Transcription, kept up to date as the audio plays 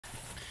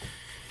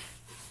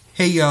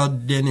Hey y'all,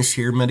 Dennis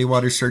here, Muddy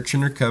Water Search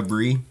and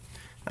Recovery.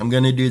 I'm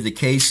going to do the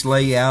case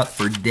layout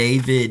for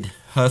David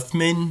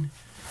Huffman.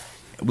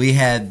 We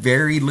have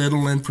very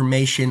little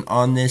information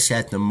on this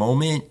at the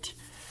moment,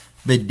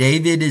 but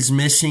David is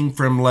missing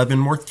from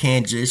Leavenworth,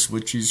 Kansas,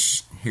 which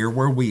is here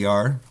where we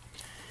are.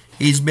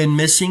 He's been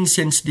missing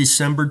since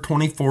December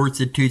 24th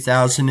of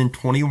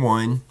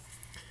 2021.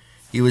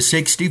 He was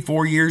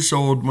 64 years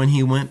old when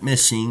he went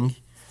missing,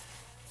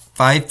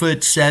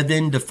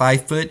 5'7" to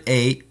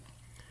 5'8".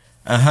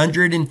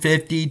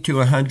 150 to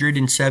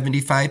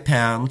 175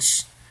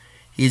 pounds.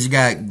 He's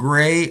got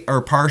gray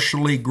or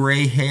partially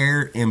gray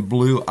hair and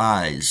blue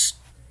eyes.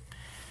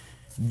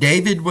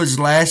 David was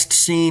last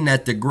seen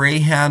at the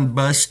Greyhound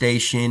bus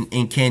station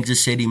in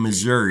Kansas City,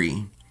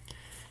 Missouri.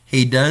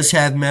 He does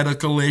have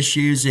medical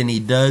issues and he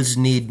does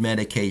need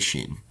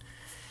medication.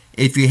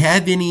 If you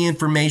have any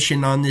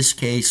information on this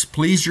case,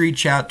 please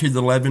reach out to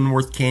the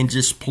Leavenworth,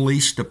 Kansas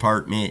Police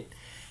Department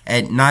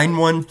at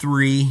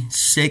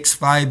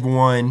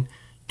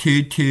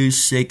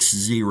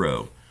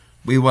 913-651-2260.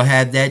 We will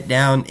have that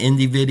down in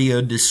the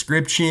video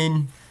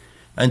description.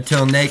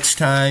 Until next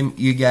time,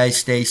 you guys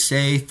stay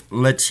safe.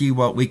 Let's see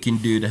what we can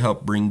do to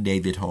help bring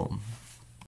David home.